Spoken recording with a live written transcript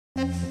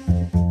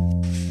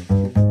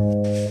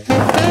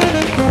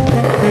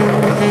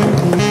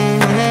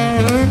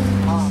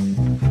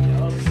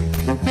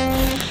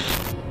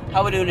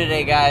we're doing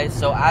today, guys.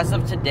 So as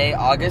of today,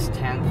 August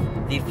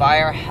 10th, the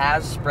fire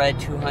has spread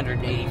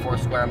 284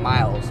 square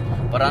miles.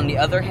 But on the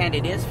other hand,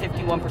 it is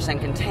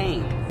 51%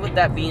 contained. With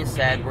that being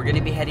said, we're going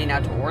to be heading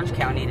out to Orange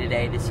County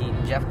today to see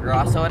Jeff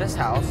Grosso at his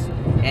house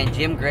and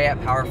Jim Gry at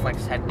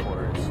Powerflex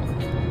headquarters.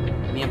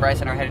 Me and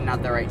Bryson are heading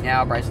out there right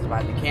now. Bryson's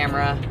behind the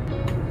camera.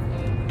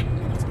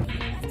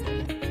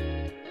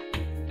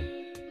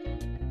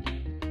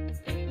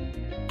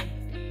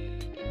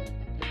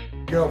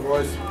 Go,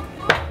 boys.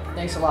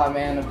 Thanks a lot,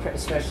 man,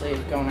 especially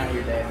going out of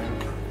your day,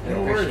 man.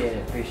 No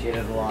worries. Appreciate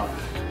it a lot.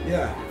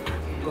 Yeah,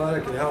 glad I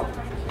could help.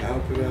 I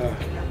hope it, I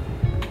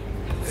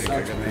think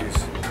I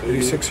got these.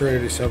 86 or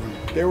 87.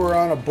 They were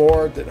on a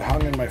board that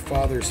hung in my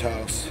father's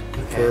house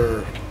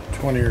for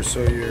 20 or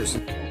so years.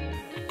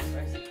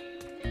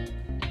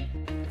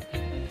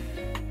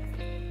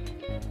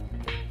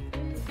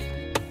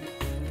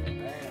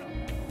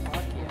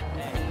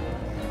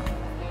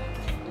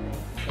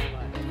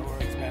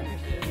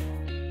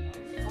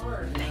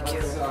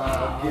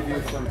 give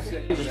you some.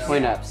 Just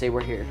point up. Say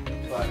we're here.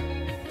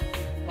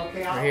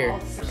 We're here.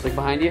 Look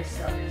behind you.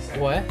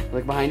 What?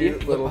 Look behind you.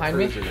 Look behind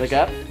me? Look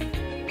up.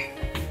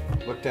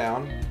 Look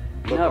down.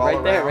 Look No, all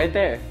right there, around. right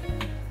there.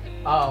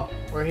 Oh,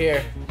 we're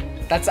here.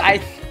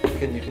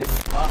 Can you?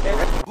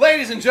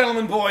 Ladies and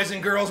gentlemen, boys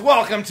and girls,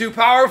 welcome to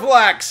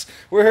Powerflex.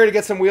 We're here to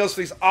get some wheels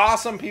for these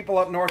awesome people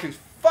up north whose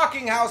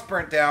fucking house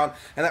burnt down,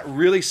 and that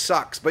really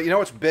sucks. But you know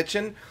what's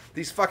bitchin'?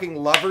 These fucking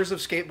lovers of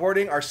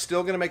skateboarding are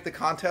still going to make the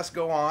contest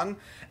go on,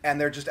 and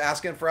they're just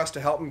asking for us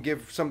to help them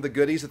give some of the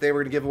goodies that they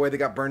were going to give away that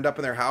got burned up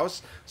in their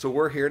house. So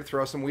we're here to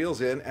throw some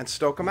wheels in and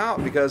stoke them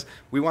out because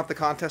we want the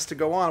contest to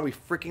go on. We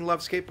freaking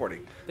love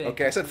skateboarding.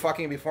 Okay, I said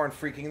fucking before and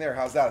freaking there.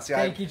 How's that? See,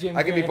 Thank you, Jim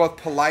I can be Gry. both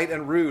polite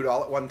and rude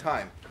all at one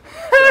time.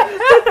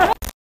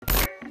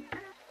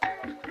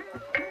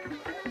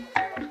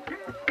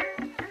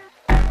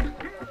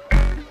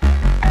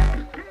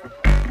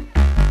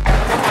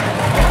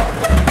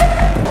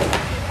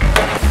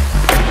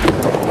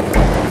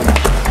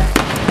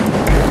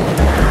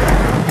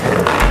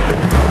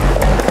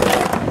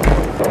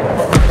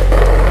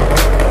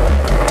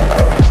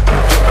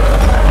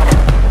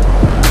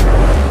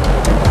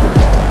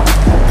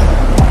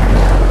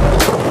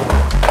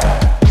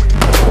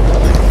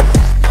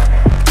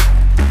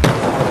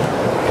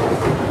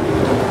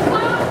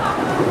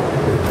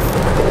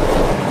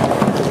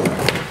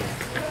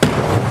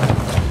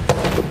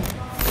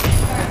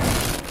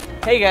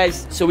 Hey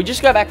guys, so we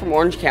just got back from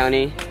Orange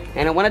County,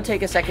 and I want to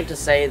take a second to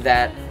say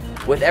that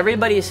with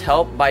everybody's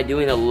help by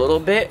doing a little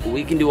bit,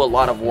 we can do a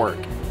lot of work.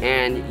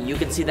 And you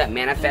can see that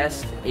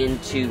manifest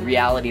into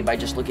reality by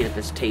just looking at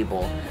this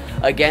table.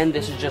 Again,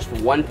 this is just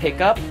one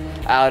pickup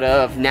out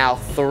of now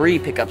 3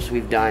 pickups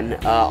we've done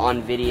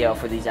on video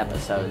for these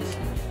episodes.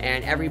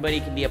 And everybody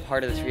can be a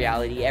part of this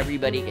reality.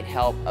 Everybody can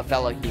help a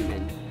fellow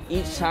human.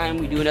 Each time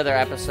we do another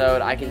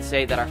episode, I can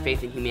say that our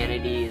faith in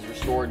humanity is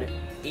restored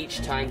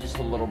each time just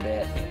a little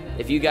bit.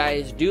 If you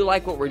guys do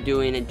like what we're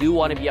doing and do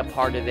want to be a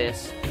part of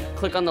this,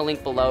 click on the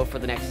link below for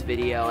the next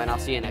video, and I'll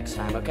see you next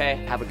time, okay?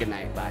 Have a good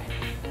night. Bye.